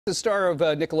The star of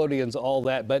Nickelodeon's All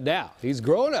That, but now he's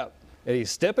grown up and he's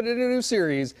stepping into a new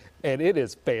series, and it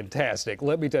is fantastic.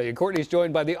 Let me tell you, Courtney's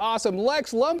joined by the awesome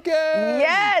Lex Lumpkin.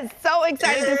 Yes, so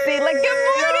excited to see. Like,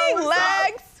 good morning,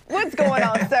 Lex. What's going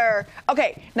on, sir?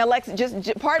 Okay, now Lex,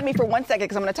 just pardon me for 1 second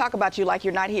because I'm going to talk about you like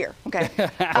you're not here. Okay.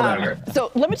 So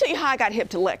let me tell you how I got hip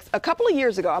to Lex. A couple of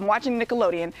years ago, I'm watching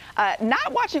Nickelodeon.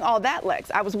 Not watching All That,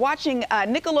 Lex. I was watching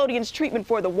Nickelodeon's treatment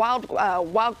for the wild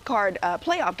card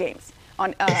playoff games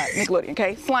on Nickelodeon.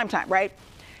 Okay, Slime Time, right?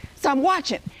 So I'm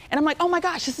watching, and I'm like, oh my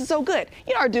gosh, this is so good.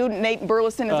 You know, our dude Nate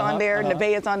Burleson is on there,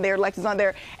 Nevaeh's on there, Lex is on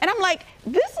there, and I'm like,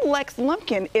 this Lex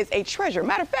Lumpkin is a treasure.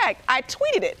 Matter of fact, I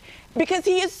tweeted it because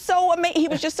he is so amazing. He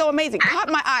was just so amazing. Caught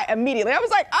my eye immediately. I was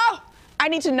like, oh, I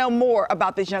need to know more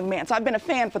about this young man. So I've been a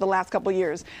fan for the last couple of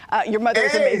years. Your mother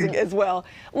is amazing as well.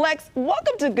 Lex,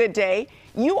 welcome to Good Day.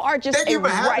 You are just Thank you for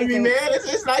having me, man.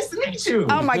 It's nice to meet you.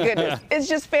 Oh my goodness, it's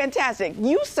just fantastic.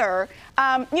 You, sir,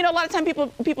 you know, a lot of times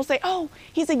people say, oh,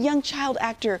 he's a young child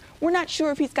actor. We're not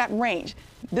sure if he's got range.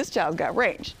 This child's got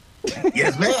range.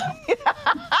 Yes, ma'am.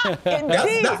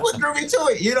 That's what drew me to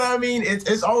it. You know what I mean?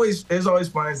 It's always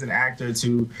fun as an actor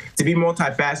to be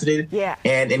multifaceted. Yeah.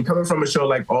 And coming from a show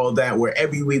like All That, where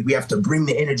every week we have to bring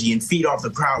the energy and feed off the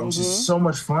crowd, which is so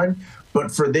much fun. But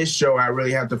for this show, I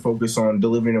really have to focus on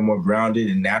delivering a more grounded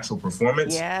and natural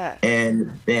performance. Yeah.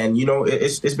 And you know,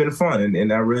 it's been fun,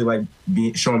 and I really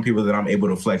like showing people that I'm able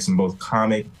to flex in both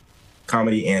comedy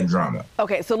and drama.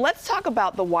 Okay, so let's talk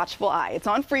about The Watchful Eye. It's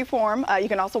on Freeform. You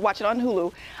can also watch it on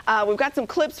Hulu. We've got some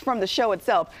clips from the show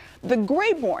itself. The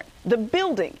Greyborn, the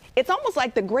building, it's almost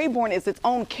like the Greyborn is its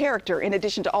own character in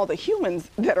addition to all the humans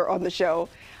that are on the show.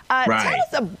 Right. Tell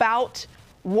us about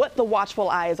what The Watchful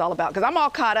Eye is all about, because I'm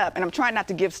all caught up and I'm trying not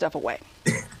to give stuff away.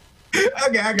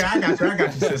 Okay, I got you,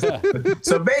 sister.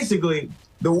 So basically,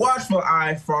 The Watchful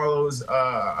Eye follows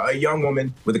a young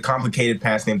woman with a complicated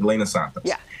past named Elena Santos.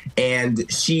 Yeah. And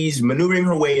she's maneuvering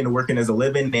her way into working as a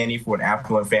live-in nanny for an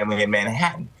affluent family in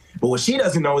Manhattan. But what she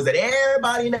doesn't know is that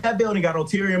everybody in that building got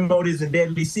ulterior motives and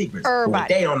deadly secrets. But what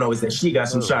they don't know is that she got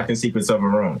some shocking secrets of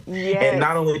her own. Yes. And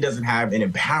not only does it have an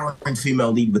empowering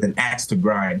female lead with an axe to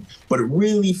grind, but it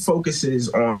really focuses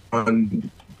on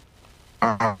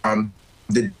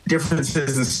the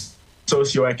differences in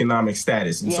socioeconomic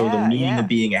status. And so the meaning of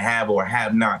being a have or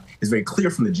have not is very clear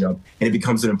from the jump, and it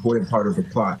becomes an important part of the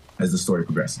plot as the story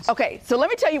progresses. Okay, so let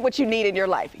me tell you what you need in your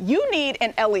life. You need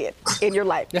an Elliot in your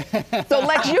life. So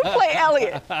Lex, you play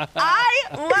Elliot. I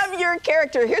love your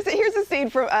character. Here's a scene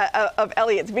from of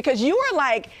Elliot's, because you are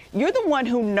like, you're the one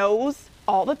who knows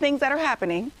all the things that are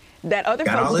happening that other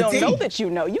folks don't know that you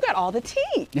know. You got all the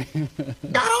tea.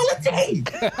 Got all the tea.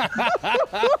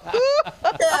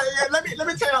 Let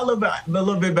me tell you a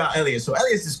little bit about Elliot. So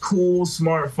Elliot's this cool,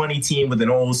 smart, funny teen with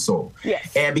an old soul.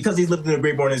 Yes. And because he's lived in the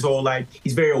Greyborn his whole life,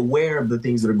 he's very aware of the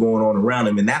things that are going on around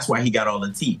him, and that's why he got all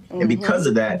the tea. And because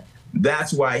of that,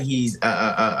 that's why he's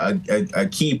a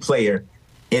key player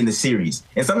in the series.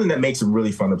 And something that makes him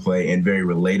really fun to play and very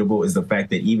relatable is the fact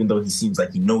that even though he seems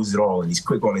like he knows it all and he's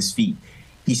quick on his feet,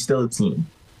 he's still a teen.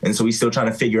 And so he's still trying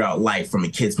to figure out life from a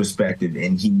kid's perspective.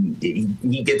 And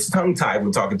he gets tongue-tied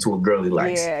when talking to a girl he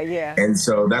likes. Yeah. And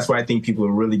so that's why I think people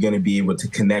are really going to be able to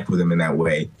connect with him in that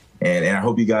way. And I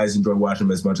hope you guys enjoy watching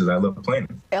him as much as I love playing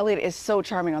him. Elliot is so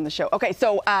charming on the show. Okay,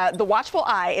 so The Watchful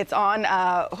Eye, it's on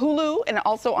Hulu and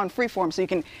also on Freeform, so you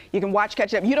can watch,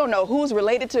 catch up. You don't know who's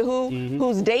related to who,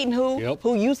 who's dating who,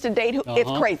 who used to date who.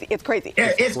 It's crazy. It's crazy.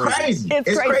 Yeah, it's crazy.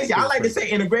 It's crazy. I like to say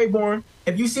in a Greyborn,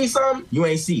 if you see something, you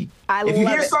ain't see it. If you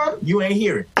hear something, you ain't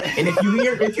hear it. And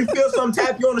if you feel something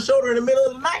tap you on the shoulder in the middle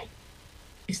of the night,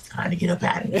 it's time to get up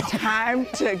out of there. Time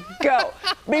to go.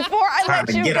 Before I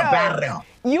let you go,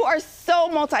 you are so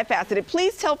multifaceted.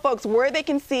 Please tell folks where they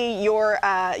can see your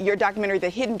documentary, The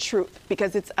Hidden Truth,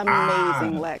 because it's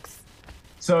amazing, Lex.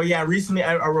 So yeah, recently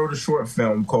I wrote a short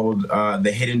film called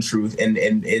The Hidden Truth, and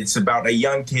it's about a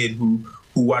young kid who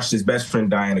watched his best friend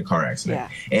die in a car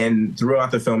accident. Yeah. And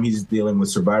throughout the film, he's dealing with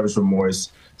survivor's remorse,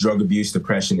 drug abuse,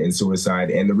 depression, and suicide.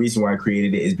 And the reason why I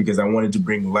created it is because I wanted to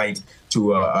bring light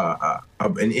to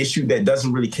an issue that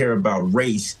doesn't really care about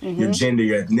race, your gender,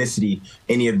 your ethnicity,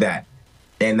 any of that.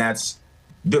 And that's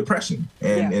depression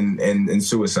and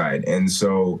suicide. And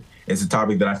so it's a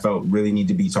topic that I felt really need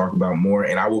to be talked about more.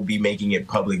 And I will be making it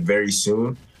public very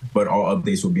soon. But all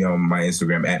updates will be on my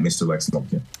Instagram at Mr. Lex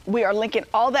Lumpkin. We are linking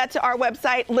all that to our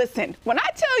website. Listen, when I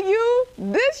tell you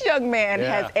this young man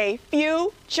has a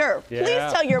future,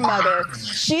 please tell your mother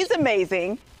she's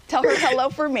amazing. Tell her hello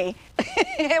for me.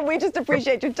 And we just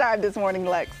appreciate your time this morning,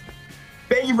 Lex.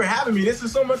 Thank you for having me. This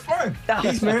is so much fun.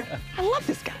 Peace, man. I love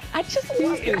this guy. I just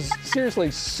love him. He is seriously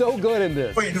so good in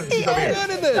this. Wait, no, He's so good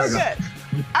in this. So good.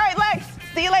 All right, Lex,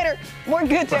 see you later. More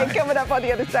Good Day coming up on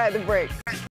the other side of the break.